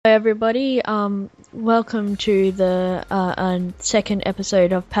Hello everybody, welcome to the second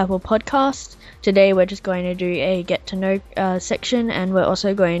episode of Papel podcast. Today we're just going to do a get to know section, and we're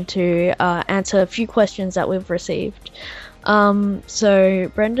also going to answer a few questions that we've received.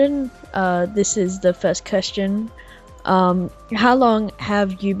 So Brendan, this is the first question. How long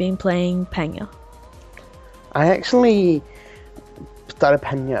have you been playing Panya? I actually started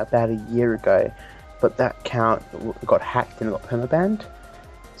Panya about a year ago, but that account got hacked and got permabanned.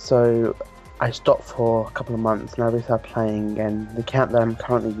 So I stopped for a couple of months and I restarted playing, and the account that I'm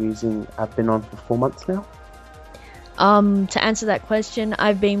currently using I've been on for 4 months now. To answer that question,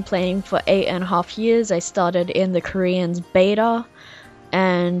 I've been playing for 8.5 years. I started in the Korean's beta,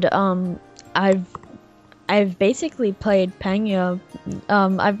 and I've basically played Panya.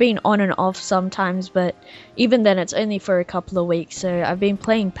 I've been on and off sometimes, but even then it's only for a couple of weeks, so I've been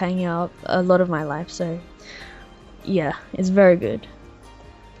playing Panya a lot of my life, so yeah, it's very good.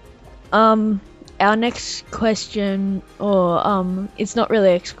 Our next question, or it's not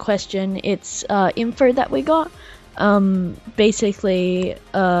really a question, it's info that we got. Basically,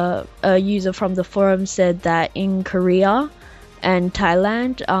 a user from the forum said that in Korea and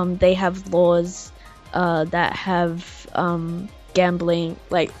Thailand, they have laws that have gambling,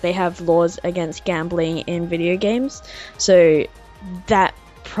 like they have laws against gambling in video games. So that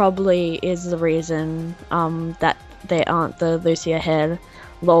probably is the reason that there aren't the Lucia Hair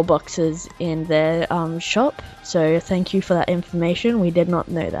lol boxes in their shop. So thank you for that information. We did not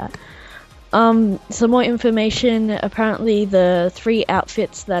know that. Some more information. Apparently the 3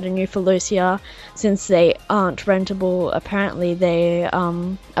 outfits that are new for Lucia, since they aren't rentable, apparently they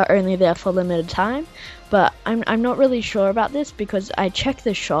are only there for limited time. But I'm not really sure about this, because I checked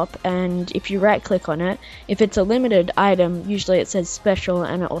the shop, and if you right click on it, if it's a limited item, usually it says special,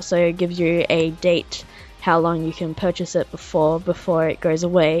 and it also gives you a date how long you can purchase it before it goes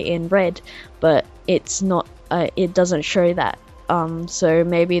away in red, but it's not, it doesn't show that. So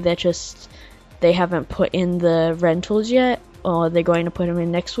maybe they haven't put in the rentals yet, or they're going to put them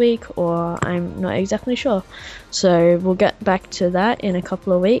in next week, or I'm not exactly sure. So we'll get back to that in a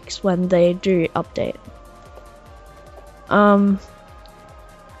couple of weeks when they do update.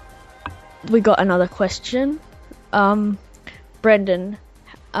 We got another question. Brendan,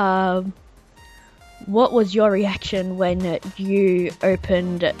 what was your reaction when you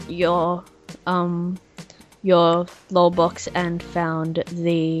opened your lol box and found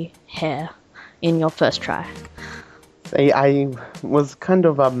the hair in your first try? I was kind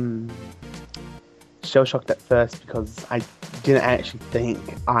of shell shocked at first, because I didn't actually think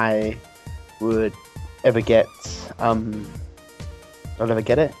I would ever get it,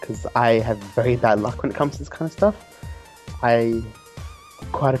 because I have very bad luck when it comes to this kind of stuff. I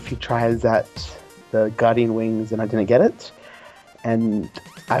did quite a few tries at the Guardian Wings and I didn't get it, and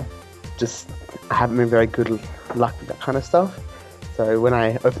I haven't been very good luck with that kind of stuff. So when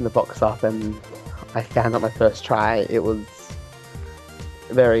I opened the box up and I found out my first try, it was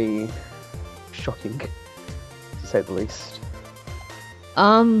very shocking, to say the least.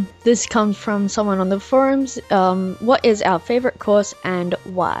 This comes from someone on the forums. What is our favorite course and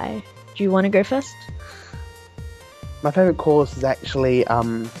why? Do you want to go first? My favorite course is actually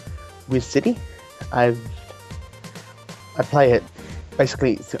Wiz City. I play it,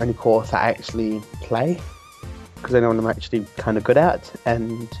 basically it's the only course I actually play, because I know what I'm actually kind of good at,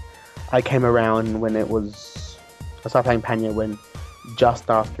 and I came around when I started playing Panya when just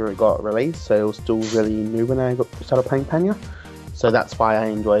after it got released, so it was still really new when I started playing Panya, so that's why I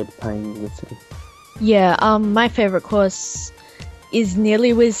enjoyed playing Wiz City. Yeah, my favorite course is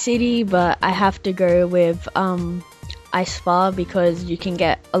nearly Wiz City, but I have to go with Ice Spa, because you can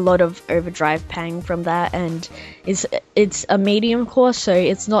get a lot of overdrive pang from that, and it's a medium course, so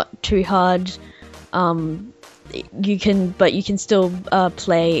it's not too hard. You can still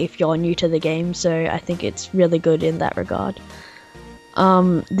play if you're new to the game, so I think it's really good in that regard.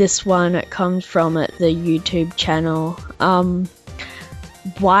 This one comes from the YouTube channel.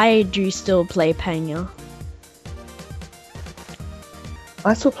 Why do you still play Panya?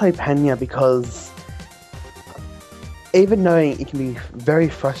 I still play Panya because, even knowing it can be very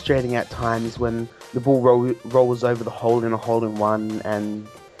frustrating at times when the ball rolls over the hole in a hole-in-one and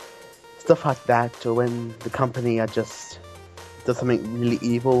stuff like that, or when the company just does something really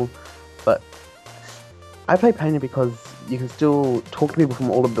evil, but I play Panya because you can still talk to people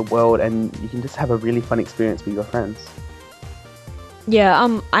from all over the world, and you can just have a really fun experience with your friends.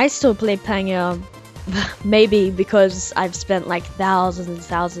 Yeah, I still play Panya, maybe because I've spent like thousands and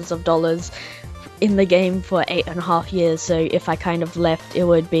thousands of dollars in the game for 8.5 years, so if I kind of left, it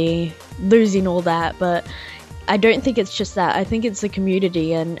would be losing all that, but I don't think it's just that. I think it's the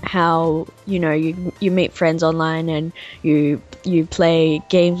community and how, you know, you meet friends online and you play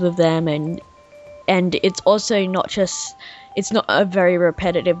games with them, and it's also not just, it's not a very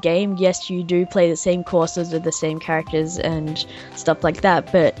repetitive game. Yes, you do play the same courses with the same characters and stuff like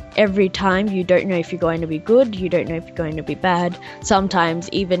that, but every time you don't know if you're going to be good, you don't know if you're going to be bad. Sometimes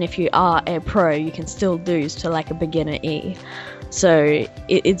even if you are a pro, you can still lose to like a beginner E. So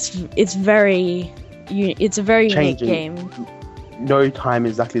it's very it's a very unique game. No time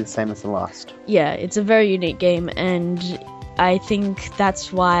is exactly the same as the last. Yeah, it's a very unique game, and I think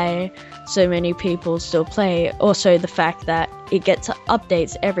that's why so many people still play. Also, the fact that it gets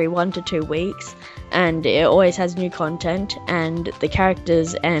updates every 1 to 2 weeks, and it always has new content, and the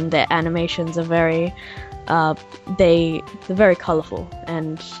characters and their animations are very, they're very colourful,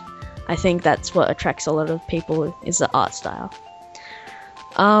 and I think that's what attracts a lot of people, is the art style.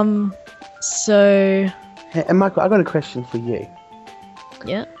 So... Hey, and Michael, I got a question for you.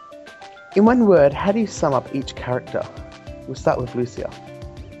 Yeah? In one word, how do you sum up each character? We'll start with Lucia.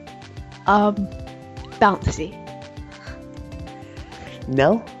 Bouncy.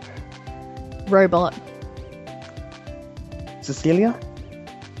 Nell? Robot. Cecilia?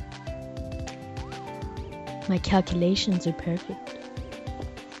 My calculations are perfect.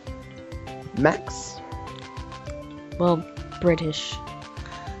 Max? Well, British.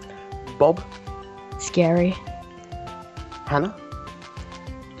 Bob? Scary. Hannah?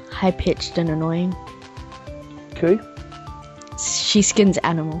 High-pitched and annoying. Koo? She skins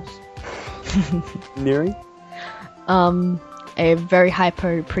animals. Neri? A very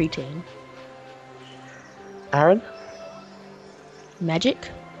hyper preteen. Aaron? Magic?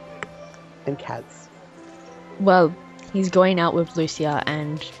 And Kaz? Well, he's going out with Lucia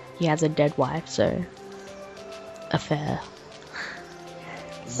and he has a dead wife, so... affair.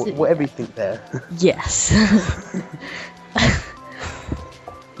 Whatever you think there. Yes.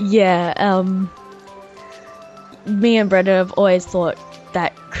 Yeah, me and Brenda have always thought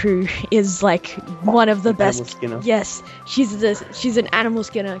that Crew is like one of the best. Skinner. Yes, she's an animal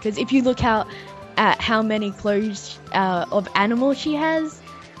skinner, because if you look at how many clothes of animals she has,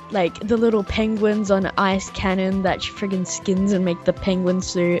 like the little penguins on ice cannon that she friggin' skins and make the penguin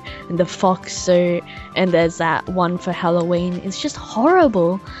suit, and the fox suit, and there's that one for Halloween. It's just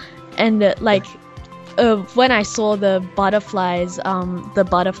horrible. And when I saw the butterflies, the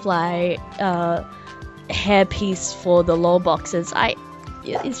butterfly hairpiece for the lore boxes,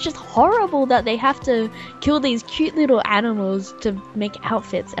 it's just horrible that they have to kill these cute little animals to make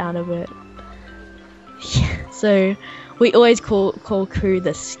outfits out of it. Yeah, so we always call Crew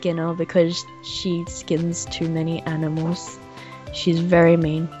the Skinner because she skins too many animals. She's very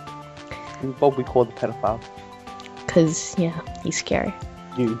mean. And Bob we call the pedophile. Because, yeah, he's scary.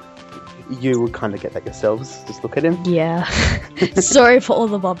 You would kind of get that yourselves. Just look at him. Yeah. Sorry for all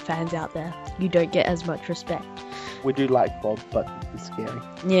the Bob fans out there. You don't get as much respect. We do like Bob, but he's scary.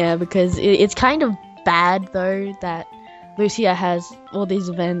 Yeah, because it's kind of bad, though, that Lucia has all these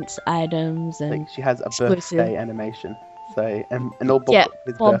events, items, and like she has a exclusive birthday animation. So, and all Bob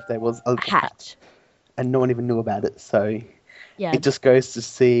his birthday was a hat. And no one even knew about it. So, yeah, it just goes to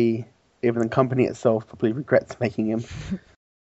see even the company itself probably regrets making him.